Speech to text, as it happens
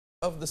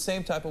of the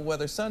same type of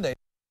weather Sunday.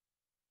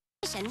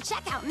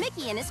 Check out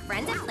Mickey and his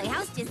friends at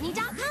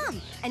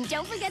PlayhouseDisney.com. And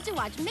don't forget to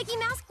watch Mickey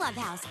Mouse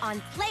Clubhouse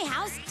on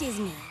Playhouse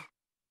Disney.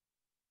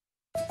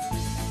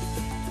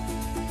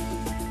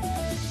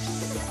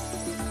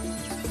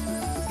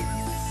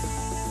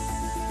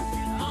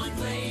 On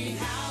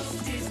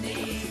Playhouse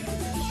Disney.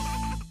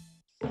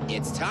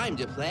 It's time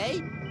to play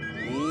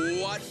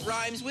What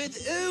Rhymes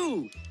with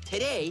Ooh?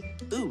 Today,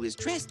 Ooh is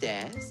dressed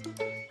as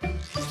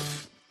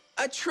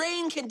a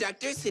train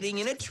conductor sitting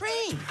in a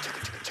train.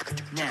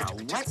 Now,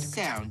 what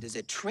sound does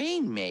a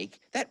train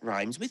make that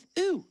rhymes with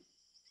ooh?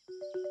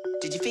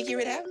 Did you figure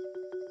it out?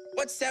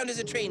 What sound does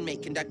a train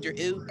make, Conductor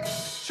Ooh?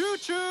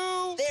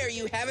 Choo-choo! There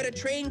you have it, a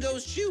train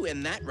goes shoo,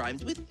 and that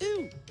rhymes with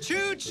ooh.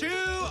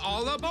 Choo-choo!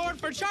 All aboard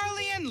for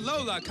Charlie and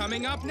Lola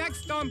coming up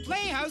next on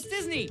Playhouse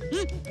Disney.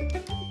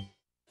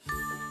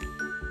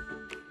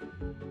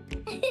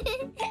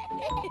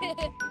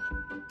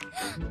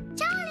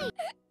 Charlie!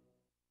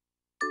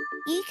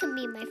 You can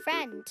be my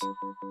friend.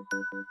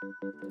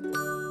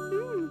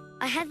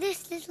 I have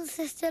this little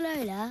sister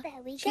Lola.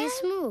 There we go. She's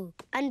small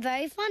and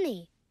very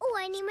funny. Oh,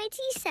 I need my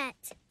tea set.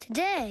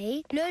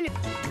 Today, Lola...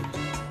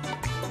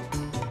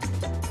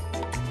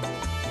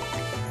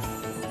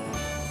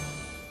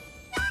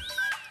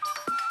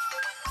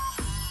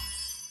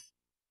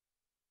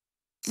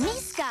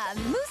 Miska,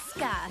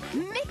 Muska,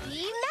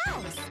 Mickey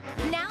Mouse.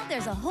 Now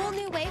there's a whole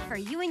new way for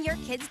you and your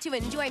kids to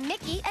enjoy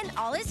Mickey and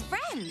all his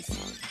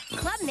friends.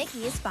 Club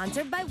Mickey is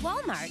sponsored by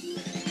Walmart.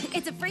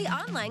 It's a free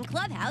online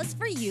clubhouse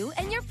for you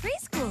and your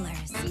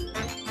preschoolers.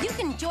 You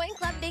can join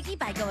Club Mickey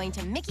by going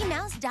to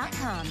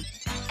MickeyMouse.com.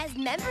 As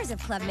members of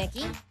Club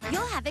Mickey,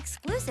 you'll have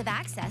exclusive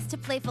access to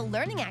playful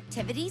learning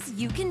activities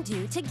you can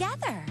do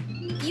together.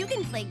 You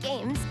can play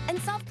games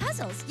and solve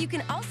puzzles. You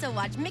can also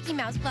watch Mickey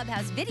Mouse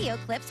Clubhouse video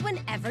clips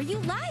whenever you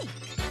like.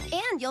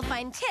 And you'll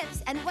find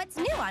tips and what's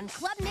new on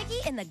Club Mickey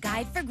in the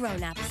Guide for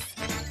Grown-Ups.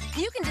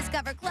 You can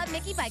discover Club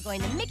Mickey by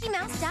going to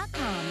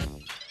MickeyMouse.com.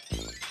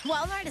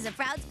 Walmart is a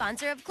proud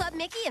sponsor of Club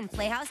Mickey and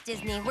Playhouse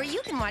Disney, where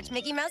you can watch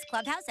Mickey Mouse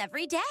Clubhouse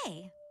every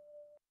day.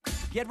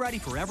 Get ready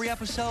for every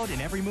episode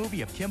and every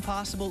movie of Kim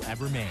Possible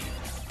ever made.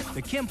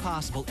 The Kim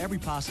Possible Every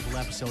Possible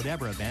Episode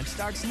Ever event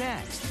starts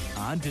next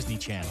on Disney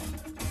Channel.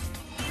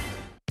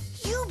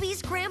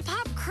 Hubie's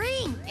Grandpop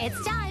Cream.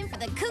 It's time for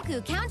the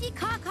Cuckoo County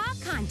Caw-Caw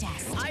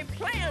Contest. I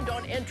planned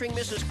on entering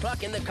Mrs.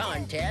 Cluck in the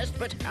contest,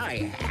 but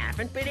I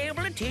haven't been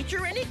able to teach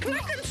her any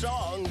clucking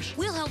songs.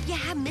 We'll help you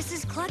have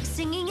Mrs. Cluck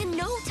singing in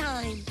no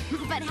time.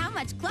 But how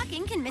much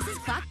clucking can Mrs.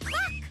 Cluck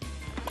cluck?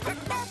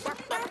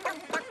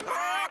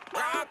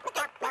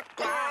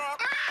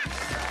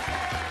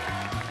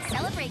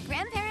 Celebrate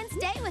Grandparents'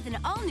 Day with an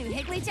all-new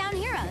Higglytown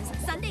Heroes.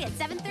 Sunday at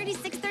 7:30,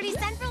 6:30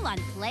 Central on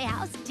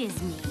Playhouse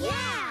Disney.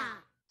 Yeah!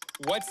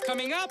 What's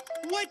coming up?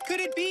 What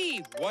could it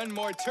be? One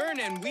more turn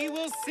and we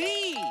will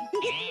see.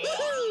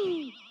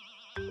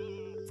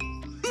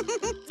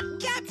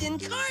 Captain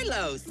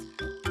Carlos!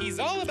 He's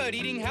all about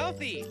eating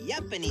healthy.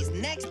 Yep, and he's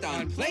next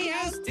on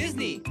Playhouse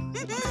Disney.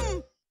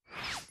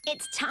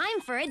 It's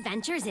time for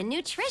Adventures in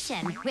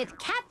Nutrition with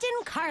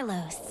Captain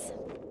Carlos.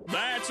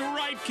 That's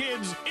right,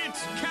 kids.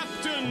 It's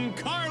Captain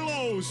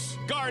Carlos,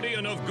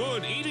 guardian of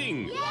good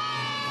eating. Yay!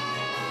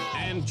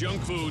 And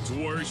junk food's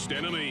worst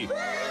enemy.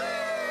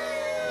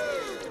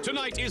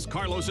 Tonight is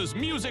Carlos's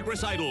music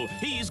recital.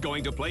 He's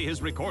going to play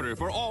his recorder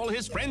for all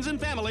his friends and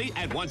family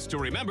and wants to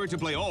remember to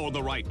play all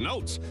the right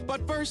notes.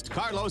 But first,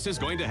 Carlos is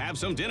going to have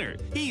some dinner.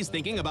 He's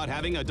thinking about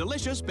having a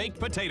delicious baked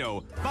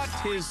potato. But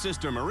his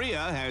sister Maria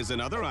has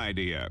another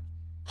idea.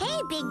 Hey,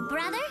 big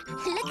brother,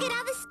 look at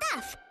all the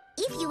stuff.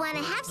 If you want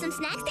to have some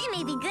snacks, they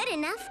may be good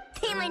enough.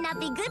 They might not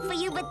be good for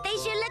you, but they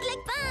sure look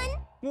like fun.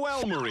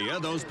 Well, Maria,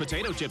 those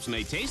potato chips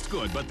may taste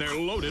good, but they're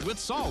loaded with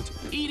salt.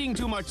 Eating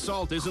too much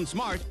salt isn't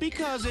smart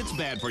because it's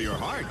bad for your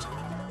heart.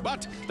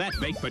 But that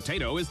baked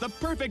potato is the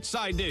perfect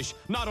side dish.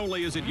 Not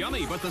only is it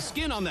yummy, but the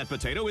skin on that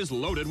potato is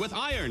loaded with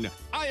iron.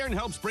 Iron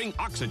helps bring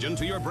oxygen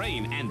to your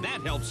brain, and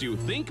that helps you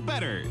think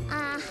better.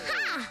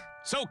 Aha!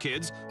 So,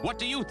 kids, what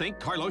do you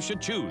think Carlos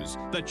should choose?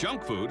 The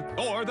junk food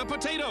or the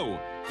potato?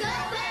 The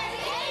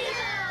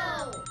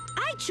potato!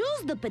 I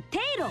choose the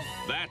potato.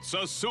 That's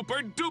a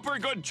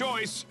super-duper good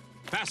choice.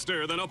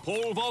 Faster than a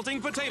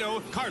pole-vaulting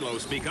potato,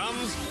 Carlos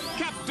becomes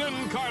Captain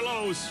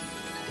Carlos.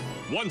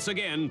 Once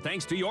again,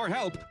 thanks to your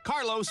help,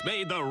 Carlos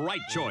made the right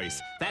choice.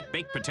 That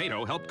baked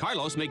potato helped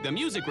Carlos make the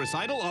music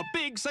recital a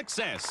big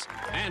success.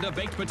 And a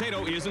baked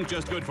potato isn't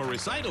just good for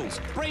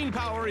recitals. Brain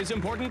power is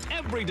important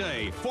every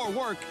day, for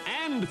work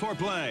and for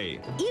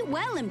play. Eat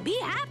well and be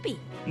happy.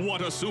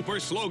 What a super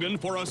slogan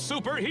for a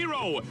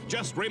superhero!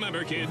 Just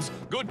remember, kids,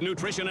 good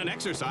nutrition and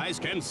exercise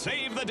can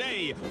save the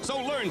day.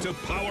 So learn to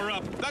power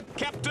up the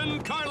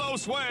Captain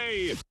Carlos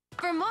way.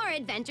 For more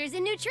adventures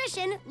in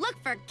nutrition, look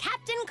for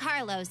Captain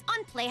Carlos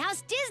on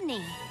Playhouse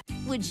Disney.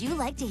 Would you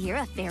like to hear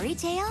a fairy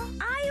tale?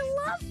 I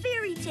love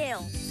fairy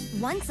tales.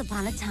 Once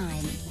upon a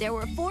time, there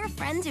were 4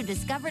 friends who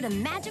discovered a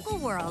magical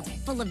world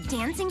full of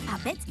dancing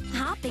puppets,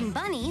 hopping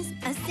bunnies,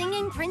 a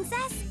singing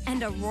princess,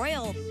 and a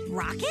royal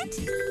rocket?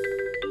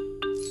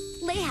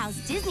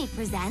 Playhouse Disney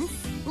presents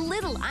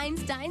Little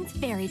Einstein's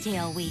Fairy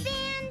Tale Week.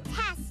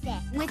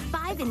 Fantastic. With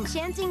 5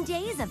 enchanting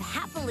days of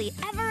happily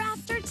ever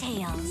after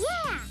tales.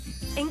 Yeah.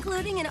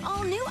 Including an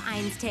all-new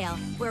Ein's Tale,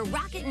 where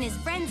Rocket and his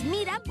friends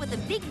meet up with a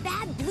big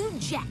bad blue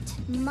jet.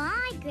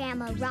 My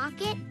Grandma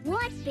Rocket,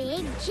 what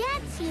big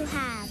jets you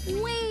have.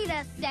 Wait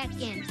a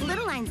second.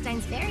 Little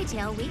Einstein's Fairy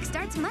Tale Week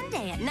starts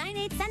Monday at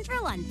 9/8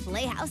 Central on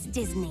Playhouse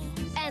Disney.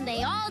 And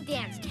they all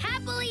danced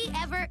happily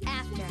ever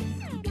after.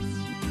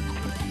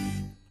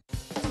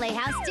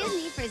 Playhouse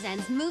Disney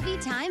presents Movie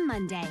Time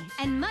Monday.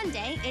 And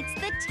Monday, it's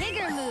the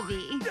Tigger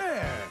movie.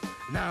 There!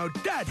 Now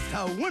that's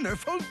a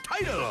wonderful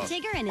title!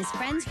 Tigger and his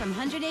friends from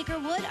 100 Acre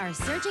Wood are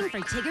searching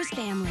for Tigger's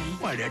family.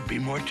 Why, there'd be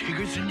more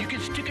Tigers than you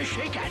could stick a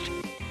shake at.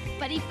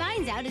 But he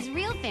finds out his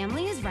real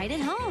family is right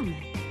at home.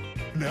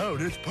 Now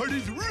this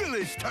party's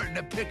really starting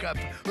to pick up.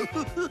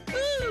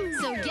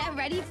 So get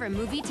ready for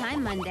Movie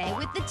Time Monday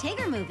with the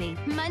Tigger movie.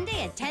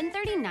 Monday at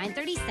 10:30,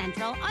 9:30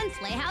 Central on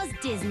Playhouse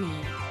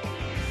Disney.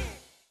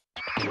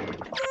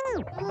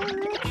 Behind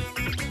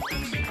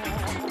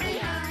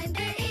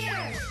the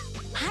ears.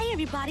 Hi,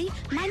 everybody.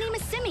 My name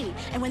is Simi,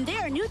 and when there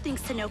are new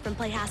things to know from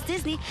Playhouse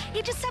Disney,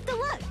 you just have to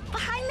look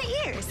behind the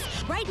ears.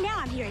 Right now,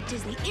 I'm here at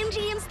Disney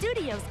MGM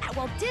Studios at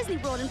Walt Disney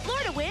World in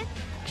Florida with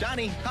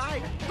Johnny.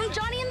 Hi. From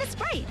Johnny and the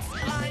Sprites.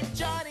 I'm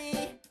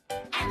Johnny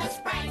and the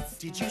Sprites.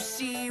 Did you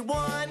see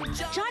one?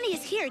 Johnny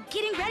is here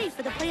getting ready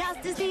for the Playhouse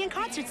Disney in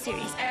Concert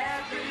series.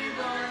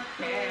 Everyone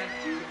can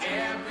do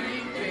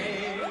everything.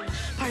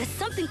 Part of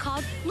something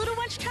called Little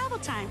One's Travel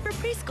Time for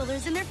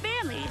preschoolers and their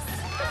families.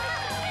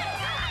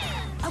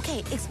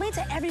 Okay, explain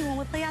to everyone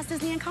what Playhouse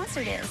Disney in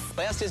Concert is.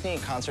 Playhouse Disney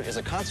in Concert is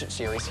a concert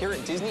series here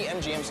at Disney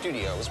MGM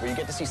Studios where you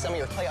get to see some of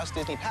your Playhouse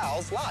Disney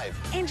pals live.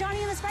 And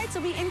Johnny and the Sprites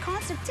will be in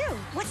concert too.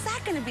 What's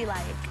that going to be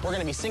like? We're going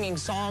to be singing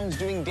songs,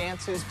 doing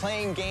dances,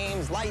 playing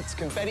games, lights,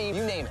 confetti,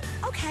 you name it.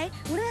 Okay,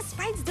 what are the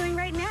Sprites doing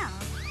right now?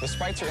 The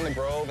Sprites are in the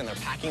Grove and they're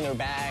packing their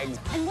bags.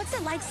 And what's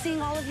it like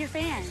seeing all of your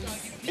fans?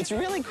 It's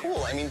really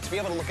cool. I mean, to be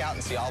able to look out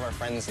and see all of our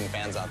friends and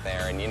fans out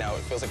there, and, you know,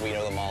 it feels like we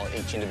know them all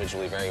each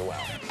individually very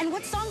well. And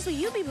what songs will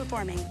you be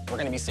performing? We're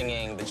going to be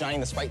singing the Johnny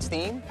and the Sprites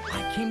theme.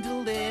 I came to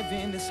live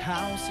in this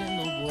house in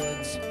the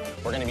woods.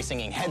 We're going to be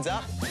singing Heads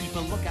Up. Keep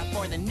a lookout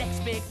for the next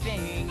big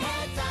thing.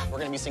 Heads up. We're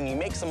going to be singing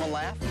Make Someone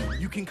Laugh.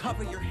 You can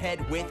cover your head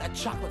with a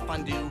chocolate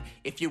fondue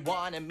if you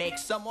want to make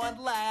someone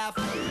laugh.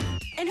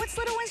 And what's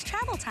Little One's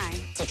Travel Time?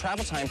 It's a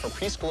travel time for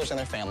preschoolers and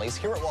their families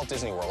here at Walt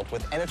Disney World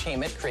with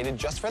entertainment created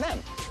just for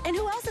them. And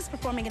who else is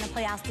performing in the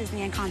Playhouse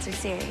Disney in Concert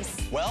series?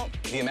 Well,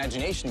 the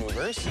Imagination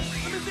Movers, the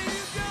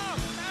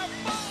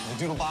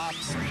Doodle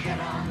Bops,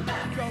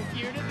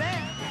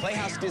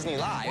 Playhouse Disney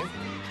Live,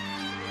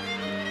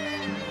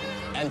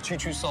 and Choo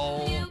Choo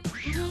Soul.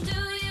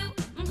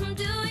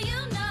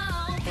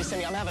 Hey,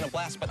 Cindy, I'm having a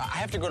blast, but I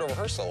have to go to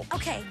rehearsal.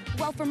 Okay,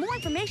 well, for more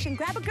information,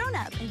 grab a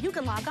grown-up, and you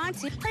can log on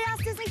to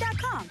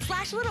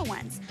playhousedisney.com/Little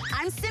Ones.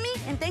 I'm Simi,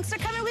 and thanks for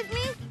coming with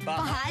me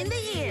Behind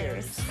the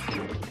Ears.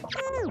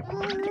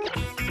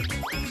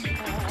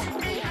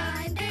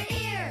 Behind the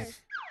ears.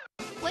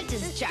 What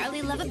does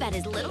Charlie love about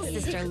his little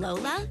sister,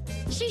 Lola?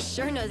 She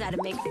sure knows how to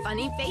make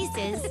funny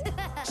faces.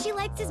 She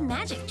likes his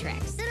magic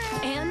tricks.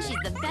 And she's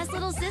the best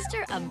little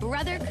sister a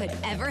brother could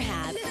ever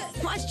have.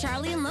 Watch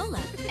Charlie and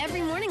Lola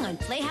every morning on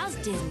Playhouse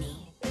Disney.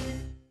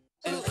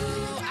 Ooh, ooh,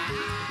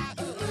 ah,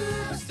 ah,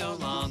 ooh, ooh, so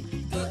long.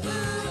 Ooh,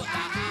 ooh,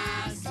 ah,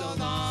 ah, so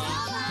long.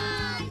 So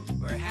long.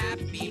 We're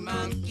happy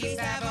monkeys,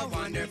 have a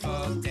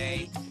wonderful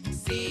day.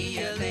 See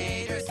you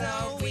later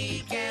so we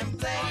can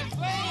play.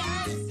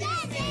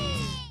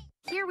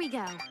 Here we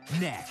go.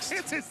 Next,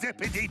 It's a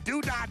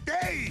zippity-doo-dah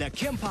day! the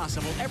Kim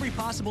Possible Every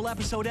Possible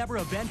Episode Ever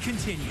event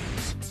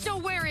continues. So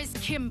where is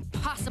Kim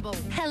Possible?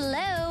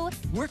 Hello.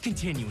 We're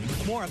continuing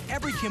with more of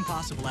every Kim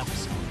Possible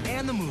episode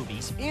and the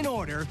movies in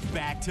order,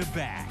 back to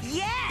back.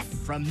 Yes!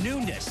 From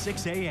noon to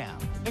 6 a.m.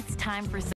 It's time for